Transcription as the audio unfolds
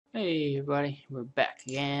Hey everybody, we're back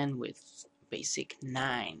again with Basic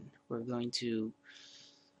 9. We're going to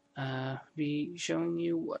be showing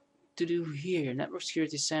you what to do here. Network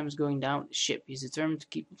security Sam is going down with the ship. He's determined to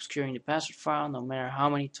keep obscuring the password file no matter how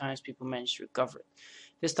many times people manage to recover it.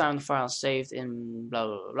 This time the file is saved in blah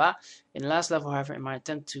blah blah blah. In the last level, however, in my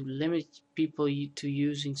attempt to limit people to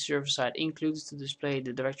using server-side includes to display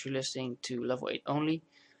the directory listing to level 8 only,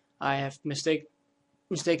 I have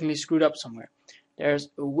mistakenly screwed up somewhere. There's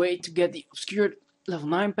a way to get the obscured level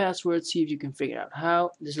 9 password. See if you can figure out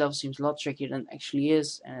how. This level seems a lot trickier than it actually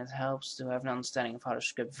is, and it helps to have an understanding of how the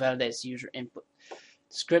script validates user input.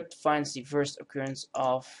 The script finds the first occurrence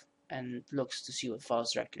of and looks to see what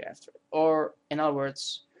follows directly after. Or, in other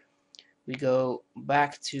words, we go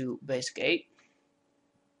back to basic 8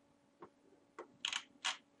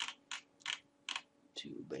 to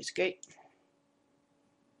basic 8.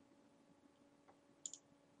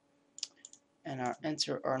 And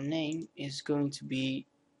our name is going to be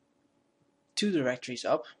 2 directories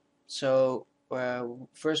up. So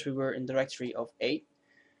first we were in directory of 8.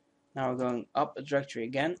 Now we're going up a directory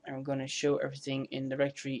again, and we're going to show everything in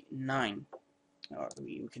directory 9. Or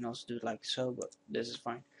we can also do it like so, but this is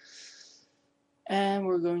fine. And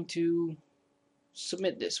we're going to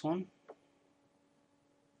submit this one.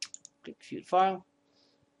 Click view file,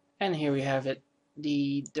 and here we have it,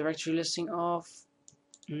 the directory listing of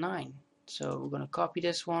 9. So we're going to copy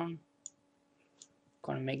this one.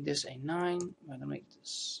 Going to make this a 9. We're going to make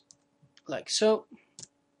this like so.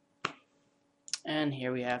 And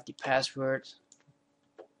here we have the password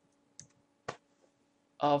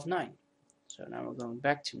of 9. So now we're going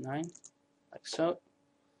back to 9, like so.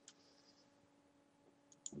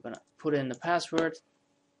 We're going to put in the password,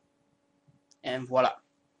 and voila.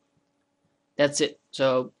 That's it.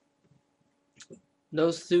 So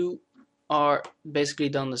those two are basically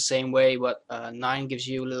done the same way, but 9 gives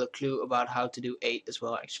you a little clue about how to do 8 as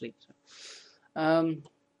well, actually. So,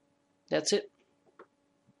 that's it.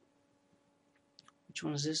 Which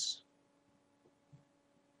one is this?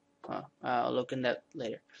 I'll look in that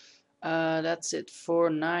later. That's it for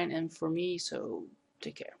 9 and for me, so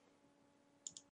take care.